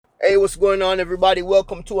Hey, what's going on, everybody?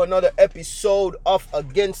 Welcome to another episode of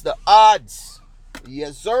Against the Odds.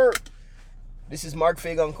 Yes, sir. This is Mark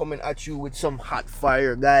Fagan coming at you with some hot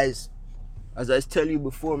fire, guys. As I tell you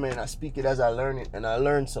before, man, I speak it as I learn it, and I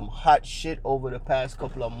learned some hot shit over the past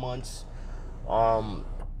couple of months. From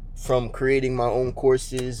creating my own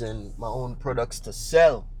courses and my own products to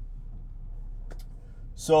sell.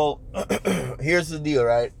 So, here's the deal,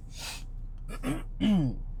 right?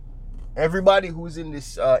 Everybody who's in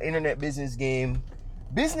this internet business game,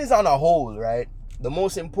 business on a whole, right? The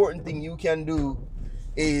most important thing you can do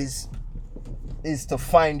is to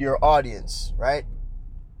find your audience, right?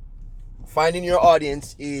 Finding your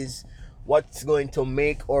audience is what's going to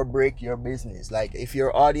make or break your business. Like, if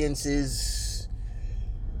the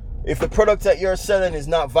product that you're selling is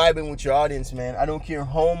not vibing with your audience, man, I don't care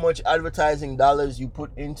how much advertising dollars you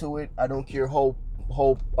put into it. I don't care how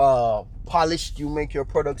polished you make your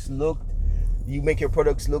products look.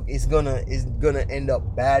 It's gonna end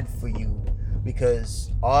up bad for you, because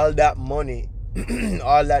all that money,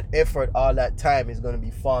 all that effort, all that time is gonna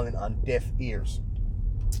be falling on deaf ears.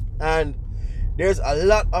 And there's a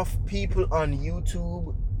lot of people on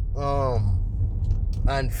YouTube,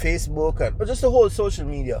 and Facebook, and just the whole social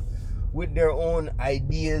media, with their own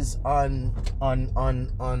ideas on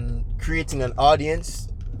creating an audience,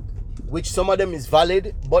 which some of them is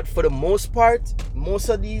valid, but for the most part, most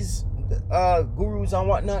of these gurus and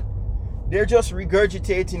whatnot, they're just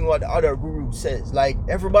regurgitating what the other guru says. Like,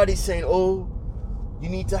 everybody's saying, oh, you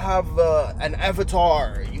need to have an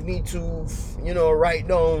avatar, you need to write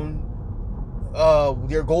down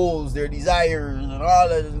their goals, their desires, and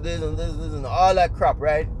all of this and all that crap,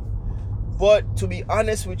 right? But to be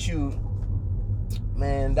honest with you,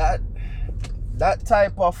 man, that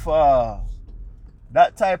type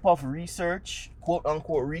of research, quote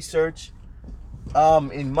unquote research,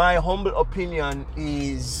 in my humble opinion,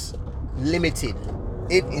 is limited.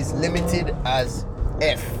 It is limited as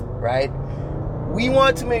F, right? We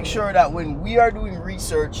want to make sure that when we are doing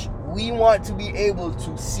research, we want to be able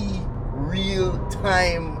to see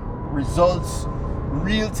real-time results,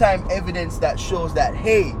 real-time evidence that shows that,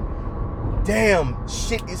 hey, damn,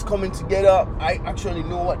 shit is coming together. I actually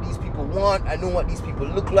know what these people want. I know what these people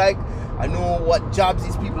look like. I know what jobs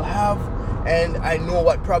these people have. And I know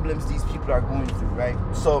what problems these people are going through, right?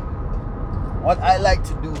 So what I like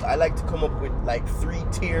to do, I like to come up with like 3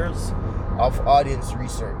 tiers of audience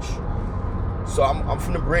research. So I'm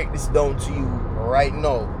going to break this down to you right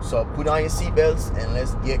now. So put on your seatbelts and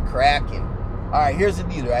let's get cracking. All right, here's the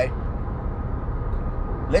deal, right?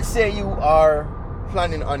 Let's say you are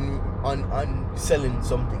planning on selling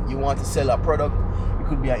something. You want to sell a product. It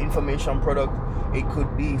could be an information product. It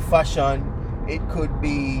could be fashion. It could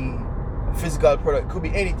be a physical product. It could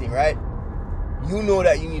be anything, right? You know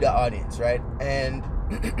that you need an audience, right? And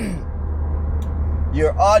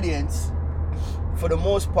your audience, for the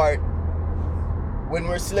most part, when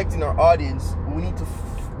we're selecting our audience, we need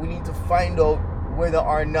to find out whether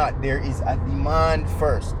or not there is a demand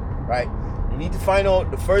first, right? You need to find out,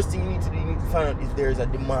 the first thing you need to do, you need to find out if there's a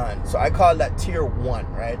demand. So I call that tier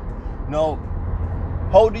 1, right? Now,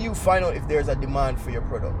 how do you find out if there's a demand for your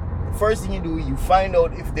product? The first thing you do, you find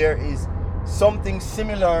out if there is something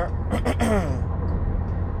similar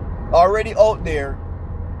already out there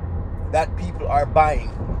that people are buying,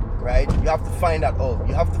 right? You have to find that out.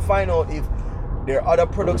 You have to find out if there are other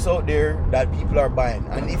products out there that people are buying.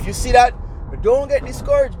 And if you see that, don't get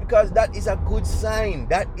discouraged, because that is a good sign.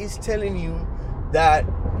 That is telling you that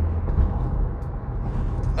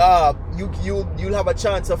you'll have a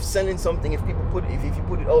chance of selling something if you put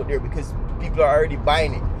it out there, because people are already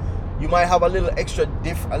buying it. You might have a little extra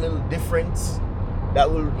a little difference that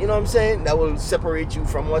will, that will separate you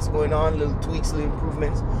from what's going on, little tweaks, little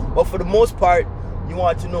improvements. But for the most part, you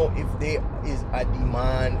want to know if there is a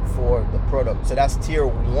demand for the product. So that's tier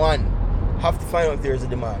 1. Have to find out if there's a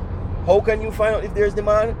demand. How can you find out if there's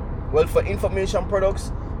demand? Well, for information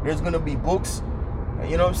products, there's going to be books.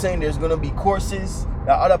 There's going to be courses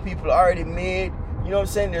that other people already made.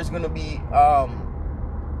 There's going to be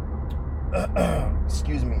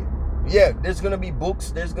excuse me. Yeah, there's going to be books,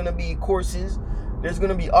 there's going to be courses, there's going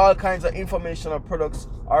to be all kinds of informational products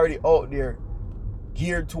already out there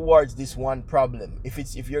geared towards this one problem.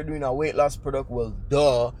 If you're doing a weight loss product, well,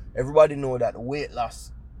 duh, everybody know that weight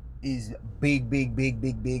loss is big,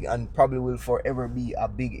 and probably will forever be a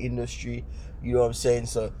big industry. You know what I'm saying?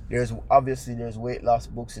 So there's weight loss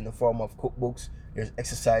books in the form of cookbooks, there's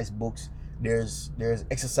exercise books, there's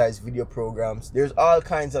exercise video programs, there's all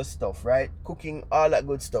kinds of stuff, right? Cooking, all that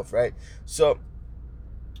good stuff, right? So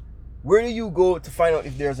where do you go to find out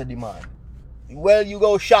if there's a demand? Well, you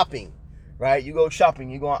go shopping, right? You go shopping,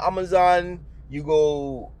 you go on Amazon, you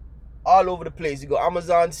go all over the place. You go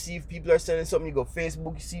Amazon, see if people are selling something. You go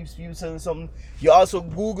Facebook, see if people are selling something. You also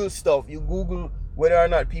Google stuff. You Google whether or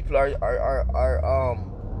not people are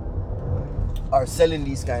selling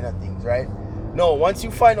these kind of things, right? No, once you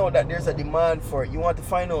find out that there's a demand for it, you want to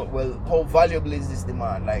find out, well, how valuable is this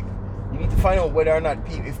demand? Like, you need to find out whether or not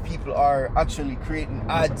if people are actually creating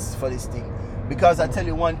ads for this thing. Because I tell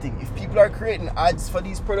you one thing, if people are creating ads for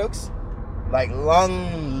these products, like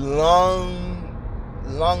long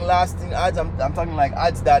lasting ads, I'm talking like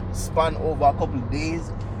ads that span over a couple of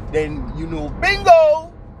days, then you know,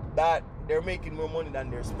 bingo, that they're making more money than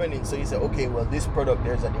they're spending. So you say, okay, well, this product,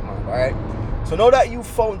 there's a demand. All right, so now that you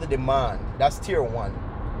found the demand, that's tier 1.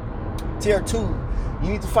 Tier 2, you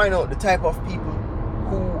need to find out the type of people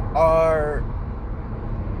who are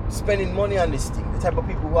spending money on this thing, the type of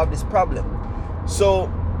people who have this problem. So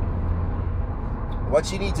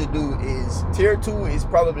what you need to do is, tier 2 is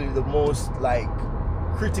probably the most like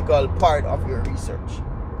critical part of your research,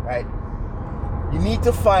 right? You need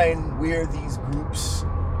to find where these groups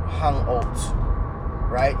hang out,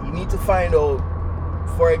 right? You need to find out,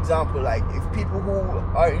 for example, like if people who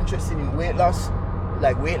are interested in weight loss,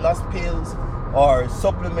 like weight loss pills or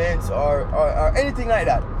supplements or anything like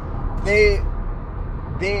that, they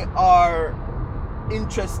are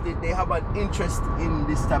interested, they have an interest in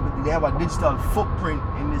this type of thing, they have a digital footprint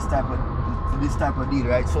in this type of deal,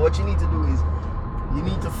 right? So what you need to do is, you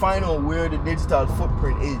need to find out where the digital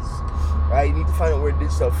footprint is, right? You need to find out where the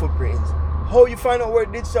digital footprint is. How you find out where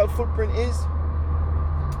the digital footprint is?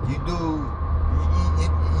 You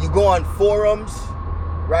go on forums,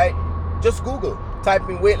 right? Just Google, type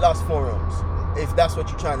in weight loss forums, if that's what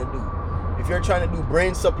you're trying to do. If you're trying to do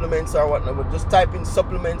brain supplements or whatnot, just type in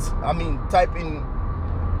supplements. Type in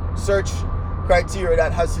search criteria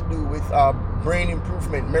that has to do with brain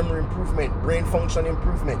improvement, memory improvement, brain function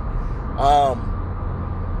improvement.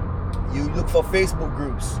 You look for Facebook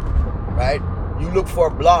groups, right? You look for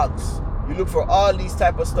blogs. You look for all these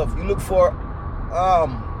type of stuff. You look for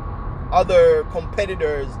other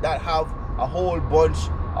competitors that have a whole bunch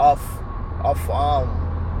of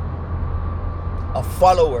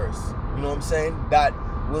followers. You know what I'm saying? That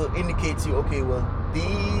will indicate to you, okay, well,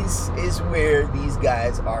 this is where these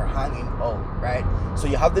guys are hanging out, right? So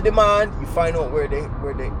you have the demand, you find out where they're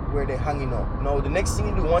hanging out. Now the next thing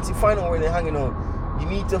you do, once you find out where they're hanging out, you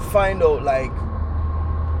need to find out like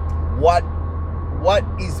what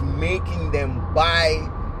is making them buy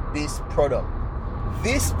this product.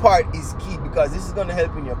 This part is key because this is going to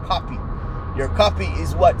help in your copy. Your copy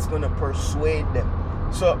is what's going to persuade them.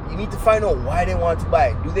 So you need to find out why they want to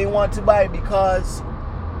buy. Do they want to buy because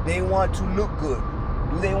they want to look good?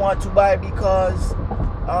 Do they want to buy because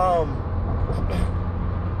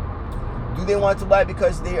do they want to buy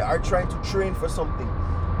because they are trying to train for something?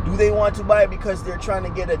 Do they want to buy because they're trying to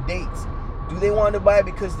get a date? Do they want to buy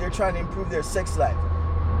because they're trying to improve their sex life?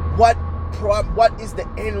 What is the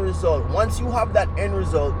end result? Once you have that end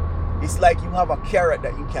result, it's like you have a carrot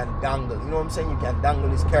that you can dangle. You know what I'm saying? You can dangle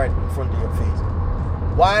this carrot in front of your face.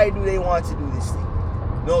 Why do they want to do this thing?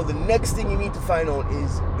 No, the next thing you need to find out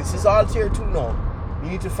is, this is all tier 2 now. You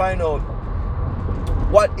need to find out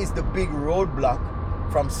what is the big roadblock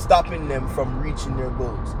from stopping them from reaching their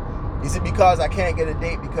goals. Is it because I can't get a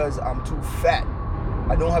date because I'm too fat?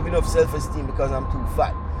 I don't have enough self-esteem because I'm too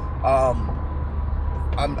fat. I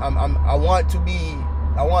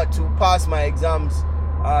want to pass my exams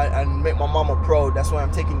and make my mama proud. That's why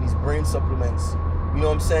I'm taking these brain supplements. You know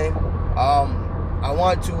what I'm saying? I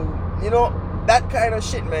want to, that kind of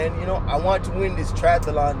shit, man. I want to win this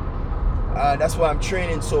triathlon. That's why I'm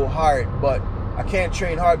training so hard, but I can't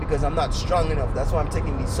train hard because I'm not strong enough. That's why I'm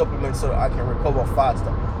taking these supplements so that I can recover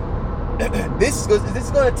faster. This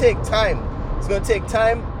is going to take time. It's going to take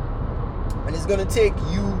time, and it's going to take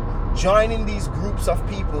you joining these groups of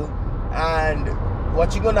people. And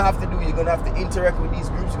what you're going to have to do, you're going to have to interact with these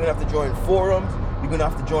groups. You're going to have to join forums. You're going to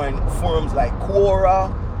have to join forums like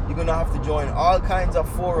Quora. You're going to have to join all kinds of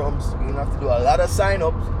forums. You're going to have to do a lot of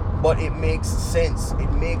sign-ups, but it makes sense.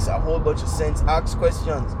 It makes a whole bunch of sense. Ask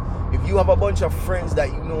questions. If you have a bunch of friends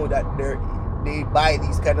that you know that they buy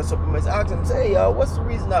these kind of supplements, ask them, say, yo, what's the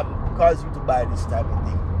reason that caused you to buy this type of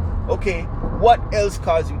thing? Okay, what else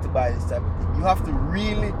caused you to buy this type of thing? You have to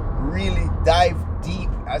really, really dive deep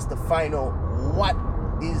as to find out what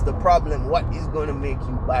is the problem, what is going to make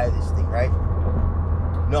you buy this thing, right?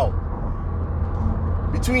 No.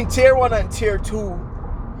 Between tier 1 and tier 2,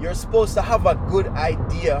 you're supposed to have a good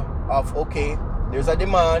idea of, okay, there's a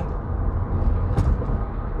demand.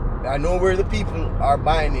 I know where the people are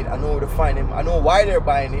buying it. I know where to find them. I know why they're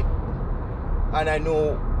buying it. And I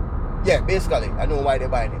know Yeah, basically, I know why they're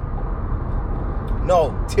buying it.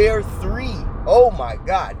 No, tier 3. Oh my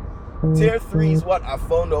God. Tier 3 is what I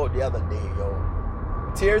found out the other day, yo.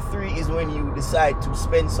 Tier 3 is when you decide to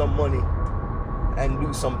spend some money and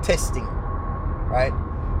do some testing, right?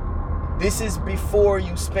 This is before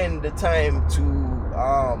you spend the time to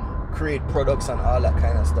create products and all that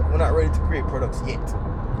kind of stuff. We're not ready to create products yet,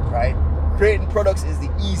 right? Creating products is the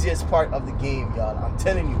easiest part of the game, y'all. I'm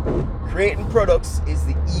telling you, creating products is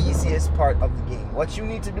the easiest part of the game. What you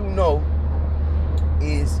need to do now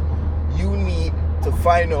is you need to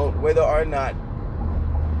find out whether or not,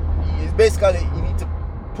 it's basically you need to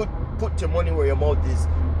put your money where your mouth is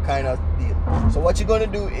kind of deal. So what you're gonna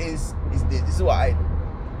do is this is what I do.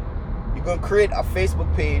 You're gonna create a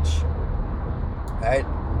Facebook page, right?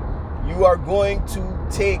 You are going to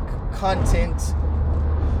take content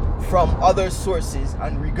from other sources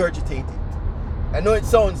and regurgitate it. I know it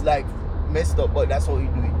sounds like messed up, but that's how you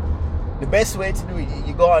do it. The best way to do it,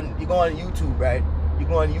 you go on YouTube, right? You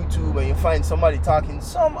go on YouTube and you find somebody talking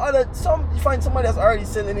you find somebody that's already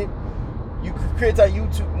selling it. You create a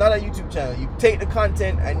YouTube channel. You take the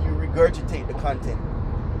content and you regurgitate the content.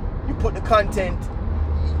 You put the content.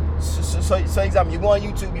 So example, you go on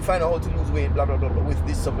YouTube, you find out how to lose weight, blah blah blah, blah with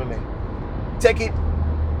this supplement. Take it,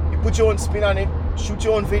 you put your own spin on it, shoot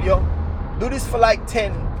your own video. Do this for like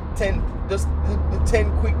 10, just the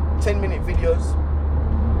 10 quick 10-minute videos,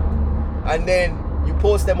 and then you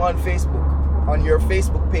post them on Facebook, on your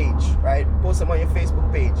Facebook page, right? Post them on your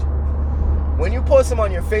Facebook page. When you post them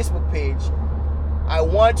on your Facebook page, I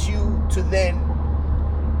want you to then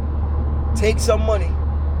take some money,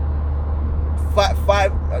 not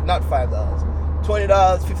 $5, $20,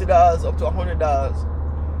 $50, up to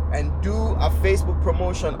 $100, and do a Facebook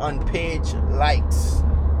promotion on page likes.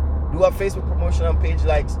 Do a Facebook promotion on page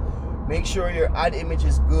likes. Make sure your ad image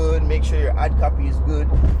is good. Make sure your ad copy is good.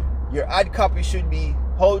 Your ad copy should be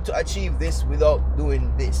how to achieve this without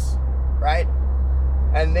doing this, right?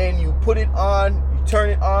 And then you put it on, you turn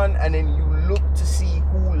it on, and then you look to see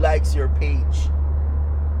who likes your page.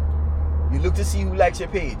 You look to see who likes your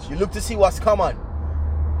page. You look to see what's common.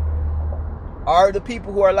 Are the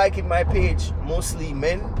people who are liking my page mostly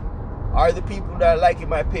men? Are the people that are liking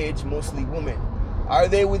my page mostly women? Are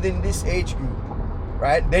they within this age group?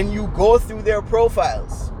 Right? Then you go through their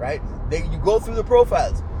profiles, right? You go through the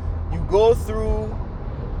profiles. You go through,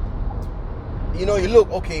 you look,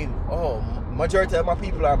 okay, majority of my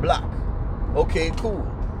people are black. Okay, cool.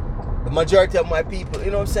 The majority of my people,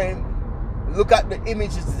 you know what I'm saying? Look at the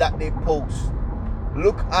images that they post.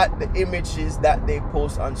 Look at the images that they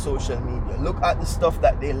post on social media. Look at the stuff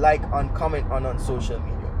that they like and comment on social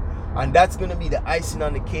media. And that's going to be the icing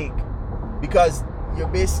on the cake. Because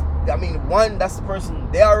that's the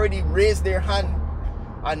person, they already raised their hand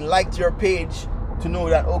and liked your page to know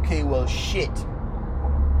that, okay, well, shit.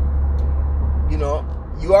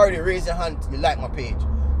 You already raised your hand, you like my page.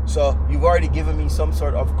 So you've already given me some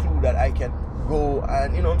sort of clue that I can go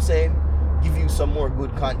and, give you some more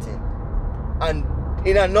good content. And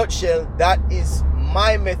in a nutshell, that is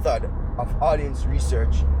my method of audience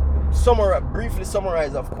research. Briefly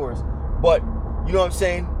summarized, of course. But, you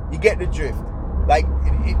get the drift. Like,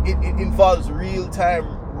 it involves real-time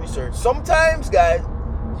research. Sometimes, guys,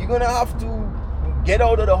 you're going to have to get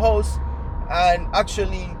out of the house and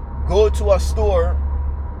actually go to a store,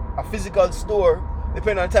 a physical store,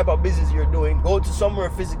 depending on the type of business you're doing. Go to somewhere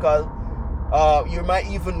physical. You might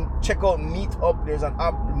even check out Meetup. There's an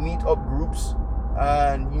app, Meetup groups,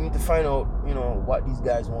 and you need to find out, what these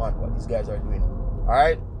guys want, what these guys are doing. All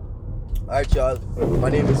right, y'all. My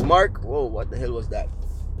name is Mark. Whoa, what the hell was that?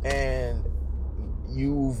 And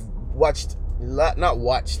you've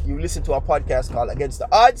you listened to a podcast called Against the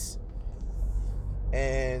Odds.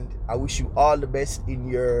 And I wish you all the best in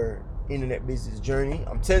your internet business journey.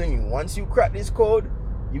 I'm telling you, once you crack this code,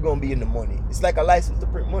 you're going to be in the money. It's like a license to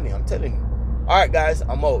print money, I'm telling you. All right, guys,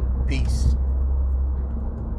 I'm out. Peace.